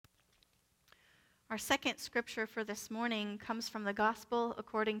Our second scripture for this morning comes from the Gospel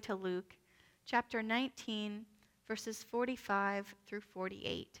according to Luke, chapter 19, verses 45 through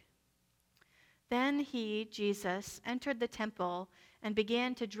 48. Then he, Jesus, entered the temple and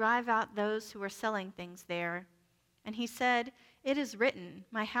began to drive out those who were selling things there. And he said, "It is written,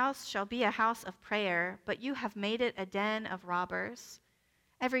 'My house shall be a house of prayer,' but you have made it a den of robbers."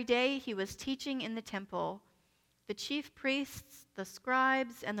 Every day he was teaching in the temple. The chief priests, the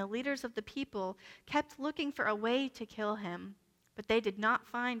scribes, and the leaders of the people kept looking for a way to kill him, but they did not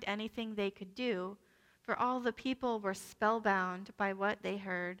find anything they could do, for all the people were spellbound by what they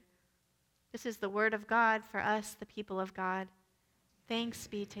heard. This is the word of God for us, the people of God. Thanks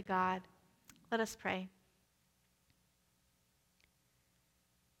be to God. Let us pray.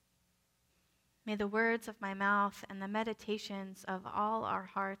 May the words of my mouth and the meditations of all our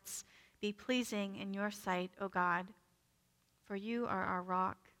hearts be pleasing in your sight, O God, for you are our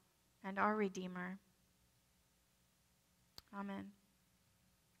rock and our Redeemer. Amen.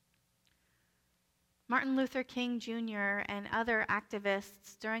 Martin Luther King Jr. and other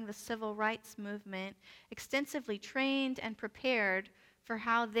activists during the civil rights movement extensively trained and prepared for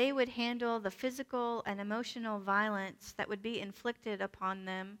how they would handle the physical and emotional violence that would be inflicted upon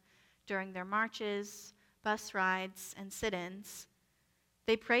them during their marches, bus rides, and sit-ins.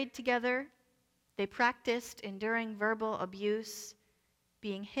 They prayed together. They practiced enduring verbal abuse,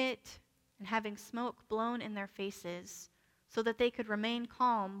 being hit, and having smoke blown in their faces so that they could remain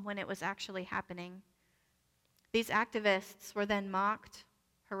calm when it was actually happening. These activists were then mocked,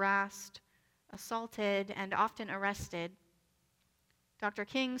 harassed, assaulted, and often arrested. Dr.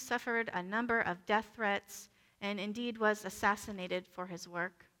 King suffered a number of death threats and indeed was assassinated for his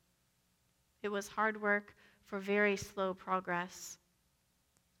work. It was hard work for very slow progress.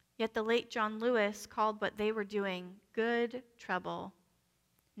 Yet the late John Lewis called what they were doing good trouble,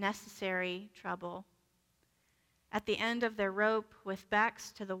 necessary trouble. At the end of their rope, with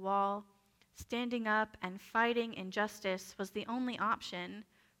backs to the wall, standing up and fighting injustice was the only option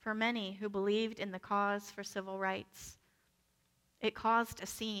for many who believed in the cause for civil rights. It caused a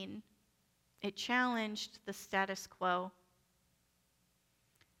scene. It challenged the status quo.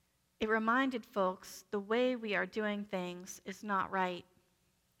 It reminded folks the way we are doing things is not right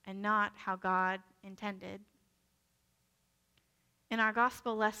and not how God intended. In our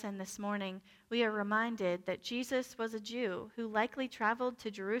gospel lesson this morning, we are reminded that Jesus was a Jew who likely traveled to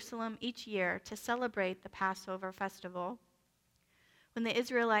Jerusalem each year to celebrate the Passover festival. When the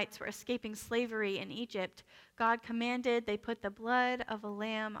Israelites were escaping slavery in Egypt, God commanded they put the blood of a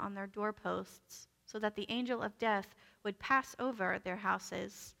lamb on their doorposts so that the angel of death would pass over their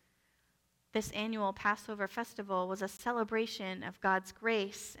houses. This annual Passover festival was a celebration of God's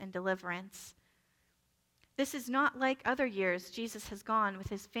grace and deliverance. This is not like other years Jesus has gone with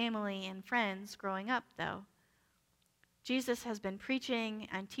his family and friends growing up, though. Jesus has been preaching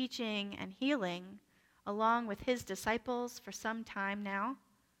and teaching and healing along with his disciples for some time now.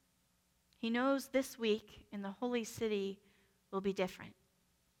 He knows this week in the holy city will be different.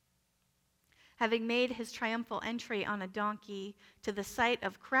 Having made his triumphal entry on a donkey to the sight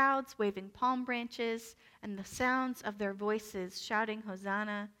of crowds waving palm branches and the sounds of their voices shouting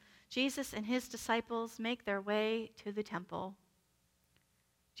Hosanna, Jesus and his disciples make their way to the temple.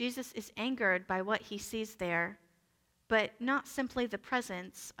 Jesus is angered by what he sees there, but not simply the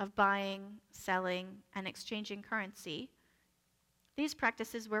presence of buying, selling, and exchanging currency. These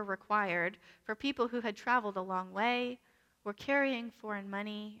practices were required for people who had traveled a long way, were carrying foreign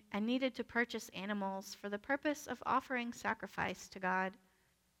money, and needed to purchase animals for the purpose of offering sacrifice to God.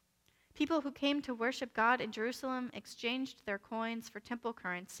 People who came to worship God in Jerusalem exchanged their coins for temple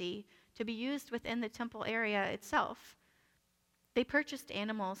currency to be used within the temple area itself. They purchased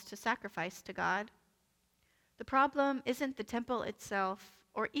animals to sacrifice to God. The problem isn't the temple itself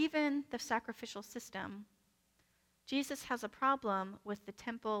or even the sacrificial system. Jesus has a problem with the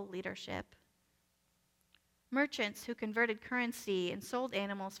temple leadership. Merchants who converted currency and sold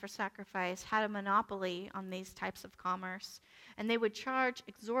animals for sacrifice had a monopoly on these types of commerce, and they would charge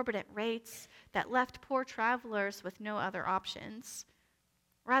exorbitant rates that left poor travelers with no other options.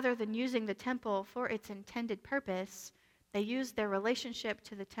 Rather than using the temple for its intended purpose, they used their relationship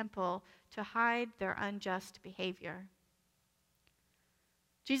to the temple to hide their unjust behavior.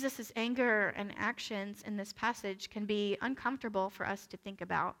 Jesus' anger and actions in this passage can be uncomfortable for us to think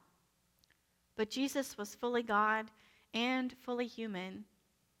about. But Jesus was fully God and fully human.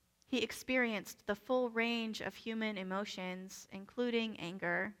 He experienced the full range of human emotions, including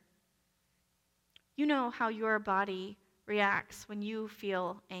anger. You know how your body reacts when you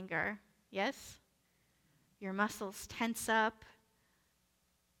feel anger, yes? Your muscles tense up.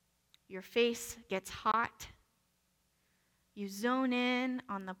 your face gets hot. You zone in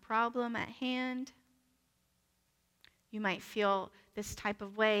on the problem at hand. You might feel this type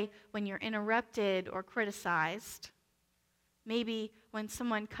of way when you're interrupted or criticized. Maybe when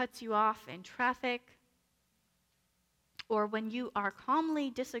someone cuts you off in traffic, or when you are calmly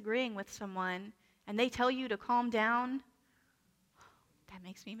disagreeing with someone and they tell you to calm down. That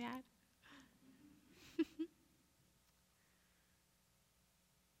makes me mad.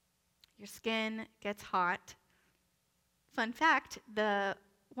 Your skin gets hot. Fun fact,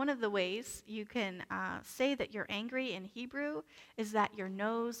 one of the ways you can say that you're angry in Hebrew is that your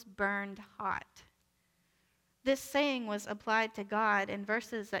nose burned hot. This saying was applied to God in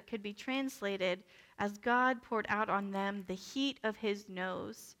verses that could be translated as God poured out on them the heat of his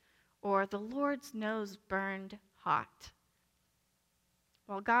nose, or the Lord's nose burned hot.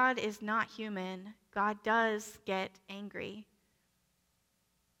 While God is not human, God does get angry.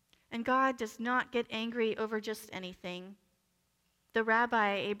 And God does not get angry over just anything. The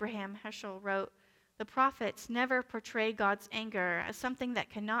Rabbi Abraham Heschel wrote, "The prophets never portray God's anger as something that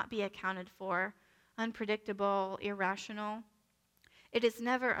cannot be accounted for, unpredictable, irrational. It is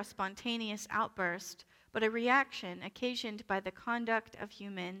never a spontaneous outburst, but a reaction occasioned by the conduct of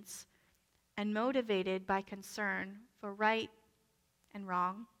humans and motivated by concern for right and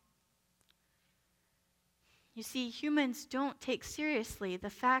wrong." You see, humans don't take seriously the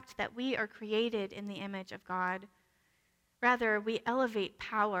fact that we are created in the image of God. Rather, we elevate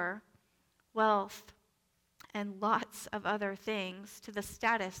power, wealth, and lots of other things to the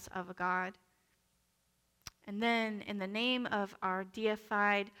status of a God. And then, in the name of our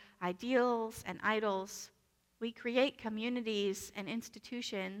deified ideals and idols, we create communities and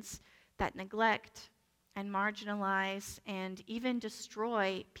institutions that neglect and marginalize and even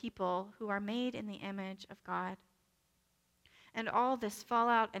destroy people who are made in the image of God. And all this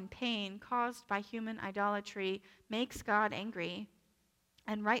fallout and pain caused by human idolatry makes God angry,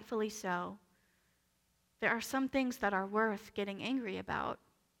 and rightfully so. There are some things that are worth getting angry about.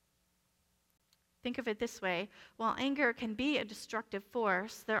 Think of it this way. While anger can be a destructive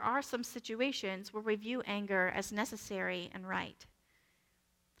force, there are some situations where we view anger as necessary and right.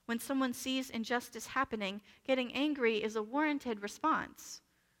 When someone sees injustice happening, getting angry is a warranted response.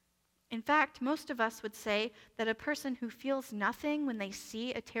 In fact, most of us would say that a person who feels nothing when they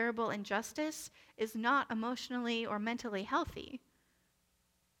see a terrible injustice is not emotionally or mentally healthy.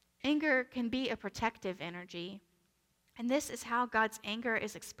 Anger can be a protective energy, and this is how God's anger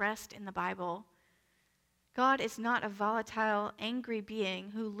is expressed in the Bible. God is not a volatile, angry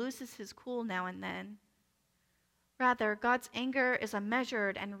being who loses his cool now and then. Rather, God's anger is a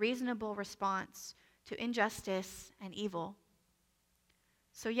measured and reasonable response to injustice and evil.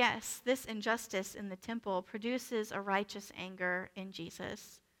 So yes, this injustice in the temple produces a righteous anger in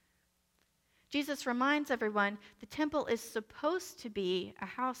Jesus. Jesus reminds everyone the temple is supposed to be a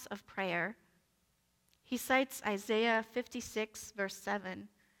house of prayer. He cites Isaiah 56, verse 7,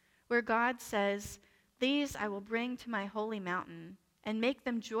 where God says, "These I will bring to my holy mountain and make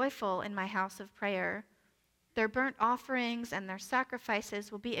them joyful in my house of prayer. Their burnt offerings and their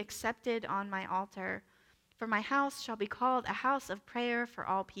sacrifices will be accepted on my altar, for my house shall be called a house of prayer for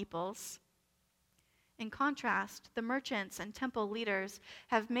all peoples." In contrast, the merchants and temple leaders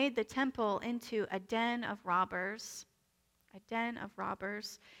have made the temple into a den of robbers. A den of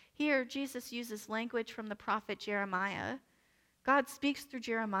robbers. Here, Jesus uses language from the prophet Jeremiah. God speaks through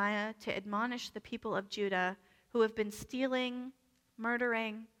Jeremiah to admonish the people of Judah who have been stealing,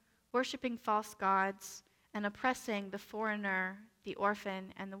 murdering, worshiping false gods, and oppressing the foreigner, the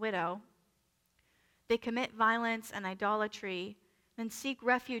orphan, and the widow. They commit violence and idolatry, then seek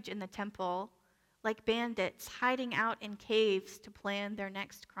refuge in the temple, like bandits hiding out in caves to plan their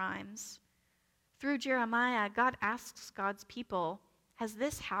next crimes. Through Jeremiah, God asks God's people, "Has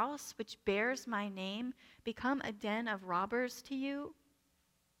this house, which bears my name, become a den of robbers to you?"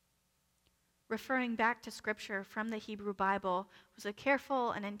 Referring back to scripture from the Hebrew Bible was a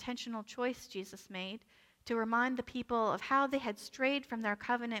careful and intentional choice Jesus made to remind the people of how they had strayed from their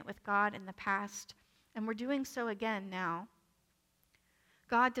covenant with God in the past and were doing so again now.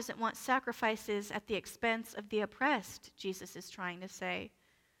 God doesn't want sacrifices at the expense of the oppressed, Jesus is trying to say.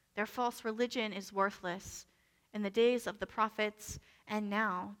 Their false religion is worthless in the days of the prophets and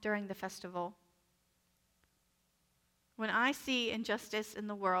now during the festival. When I see injustice in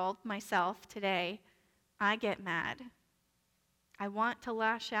the world myself today, I get mad. I want to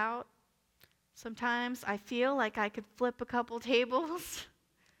lash out. Sometimes I feel like I could flip a couple tables,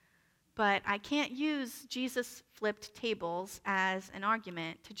 but I can't use Jesus flipped tables as an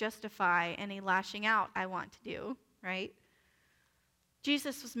argument to justify any lashing out I want to do, right?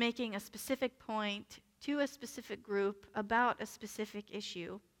 Jesus was making a specific point to a specific group about a specific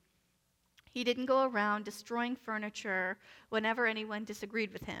issue. He didn't go around destroying furniture whenever anyone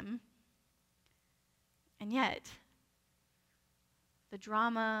disagreed with him. And yet, the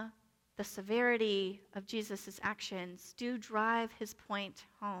drama, the severity of Jesus' actions do drive his point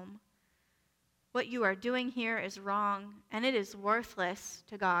home. What you are doing here is wrong, and it is worthless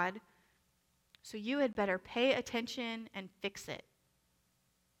to God, so you had better pay attention and fix it.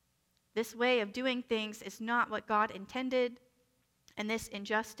 This way of doing things is not what God intended, and this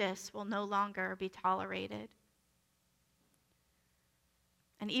injustice will no longer be tolerated.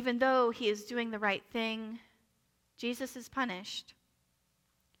 And even though he is doing the right thing, Jesus is punished.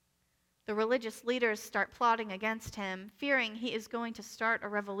 The religious leaders start plotting against him, fearing he is going to start a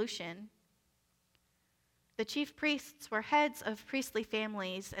revolution. The chief priests were heads of priestly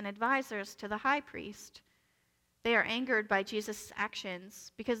families and advisors to the high priest. They are angered by Jesus'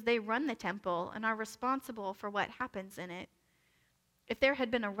 actions because they run the temple and are responsible for what happens in it. If there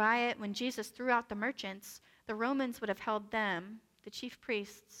had been a riot when Jesus threw out the merchants, the Romans would have held them, the chief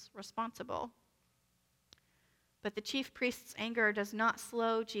priests, responsible. But the chief priest's anger does not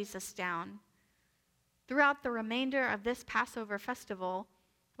slow Jesus down. Throughout the remainder of this Passover festival,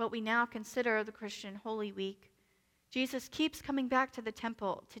 what we now consider the Christian Holy Week, Jesus keeps coming back to the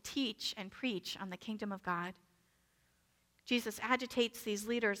temple to teach and preach on the kingdom of God. Jesus agitates these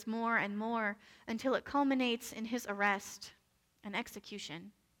leaders more and more until it culminates in his arrest and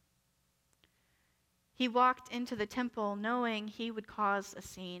execution. He walked into the temple knowing he would cause a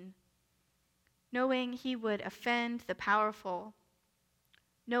scene, knowing he would offend the powerful,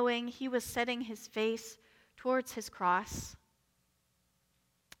 knowing he was setting his face towards his cross.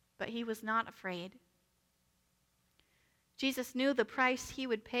 But he was not afraid. Jesus knew the price he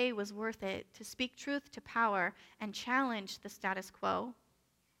would pay was worth it to speak truth to power and challenge the status quo.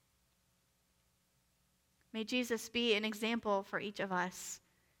 May Jesus be an example for each of us.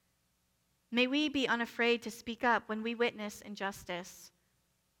 May we be unafraid to speak up when we witness injustice,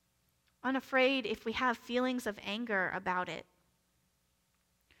 unafraid if we have feelings of anger about it.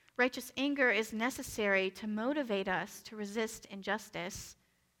 Righteous anger is necessary to motivate us to resist injustice,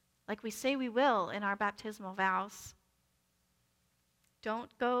 like we say we will in our baptismal vows.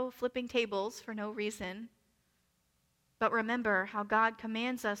 Don't go flipping tables for no reason, but remember how God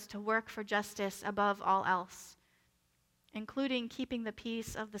commands us to work for justice above all else, including keeping the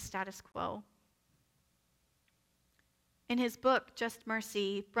peace of the status quo. In his book, Just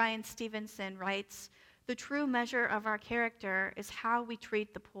Mercy, Brian Stevenson writes, "The true measure of our character is how we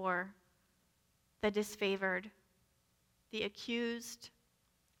treat the poor, the disfavored, the accused,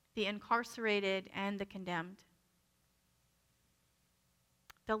 the incarcerated, and the condemned."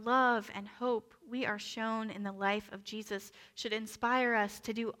 The love and hope we are shown in the life of Jesus should inspire us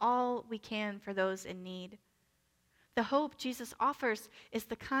to do all we can for those in need. The hope Jesus offers is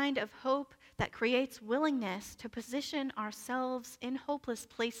the kind of hope that creates willingness to position ourselves in hopeless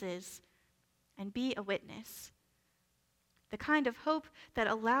places and be a witness. The kind of hope that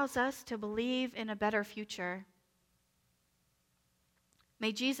allows us to believe in a better future.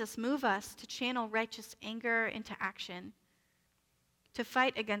 May Jesus move us to channel righteous anger into action, to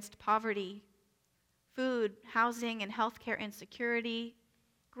fight against poverty, food, housing, and healthcare insecurity,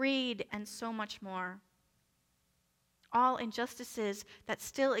 greed, and so much more. All injustices that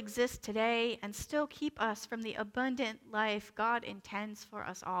still exist today and still keep us from the abundant life God intends for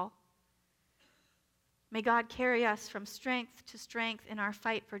us all. May God carry us from strength to strength in our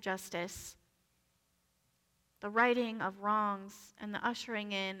fight for justice, the righting of wrongs, and the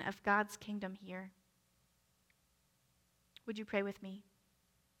ushering in of God's kingdom here. Would you pray with me?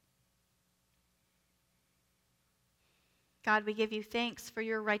 God, we give you thanks for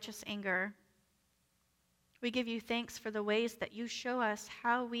your righteous anger. We give you thanks for the ways that you show us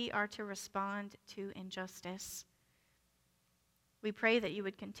how we are to respond to injustice. We pray that you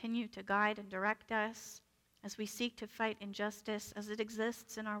would continue to guide and direct us as we seek to fight injustice as it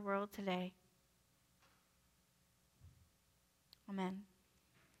exists in our world today. Amen.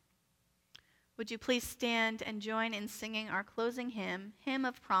 Would you please stand and join in singing our closing hymn, Hymn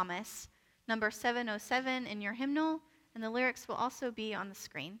of Promise, number 707 in your hymnal, and the lyrics will also be on the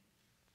screen.